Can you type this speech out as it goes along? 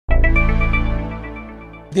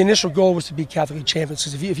The initial goal was to be Catholic League champions,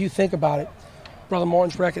 because if you think about it, Brother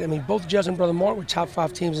Martin's record, I mean, both Jez and Brother Martin were top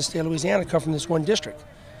 5 teams in the state of Louisiana, come from this one district.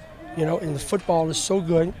 You know, and the football is so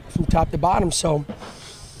good from top to bottom, so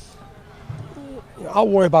I'll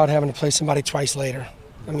worry about having to play somebody twice later.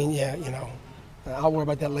 I mean, yeah, you know, I'll worry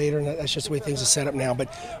about that later, and that's just the way things are set up now.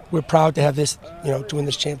 But we're proud to have this, you know, to win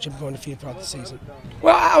this championship, going undefeated throughout the season.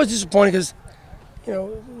 Well, I was disappointed because, you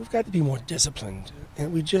know, we've got to be more disciplined,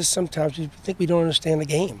 and we just sometimes think we don't understand the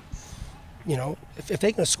game. You know, if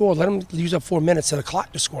they can score, let them use up 4 minutes of the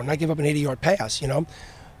clock to score, not give up an 80-yard pass. You know,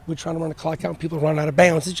 we're trying to run the clock out, and people run out of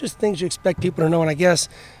bounds. It's just things you expect people to know, and I guess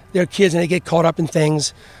they're kids and they get caught up in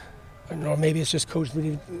things. Or maybe it's just coaches. We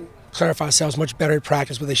need to clarify ourselves much better at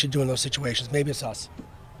practice what they should do in those situations. Maybe it's us.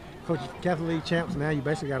 Coach, Catholic League champs, now you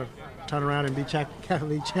basically got to turn around and be Catholic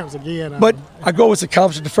League champs again. But our goal was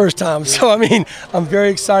accomplished the first time. So, I mean, I'm very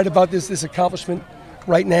excited about this accomplishment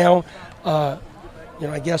right now. You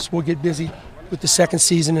know, I guess we'll get busy with the second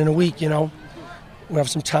season in a week, you know. We'll have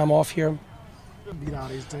some time off here. Beat all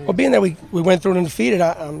these teams. Well, being that we went through it undefeated,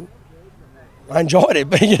 I enjoyed it.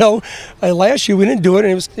 But, you know, last year we didn't do it,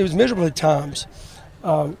 and it was miserable at times.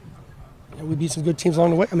 We beat some good teams along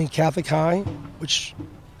the way. I mean, Catholic High, which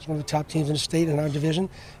is one of the top teams in the state in our division,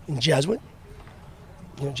 and Jesuit.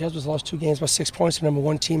 You know, Jesuit's lost 2 games by 6 points to number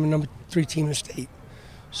 1 team and number 3 team in the state.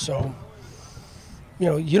 So, you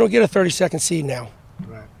know, you don't get a 32nd seed now.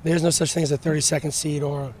 Right. There's no such thing as a 32nd seed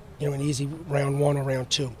or, you know, an easy round 1 or round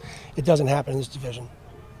 2. It doesn't happen in this division.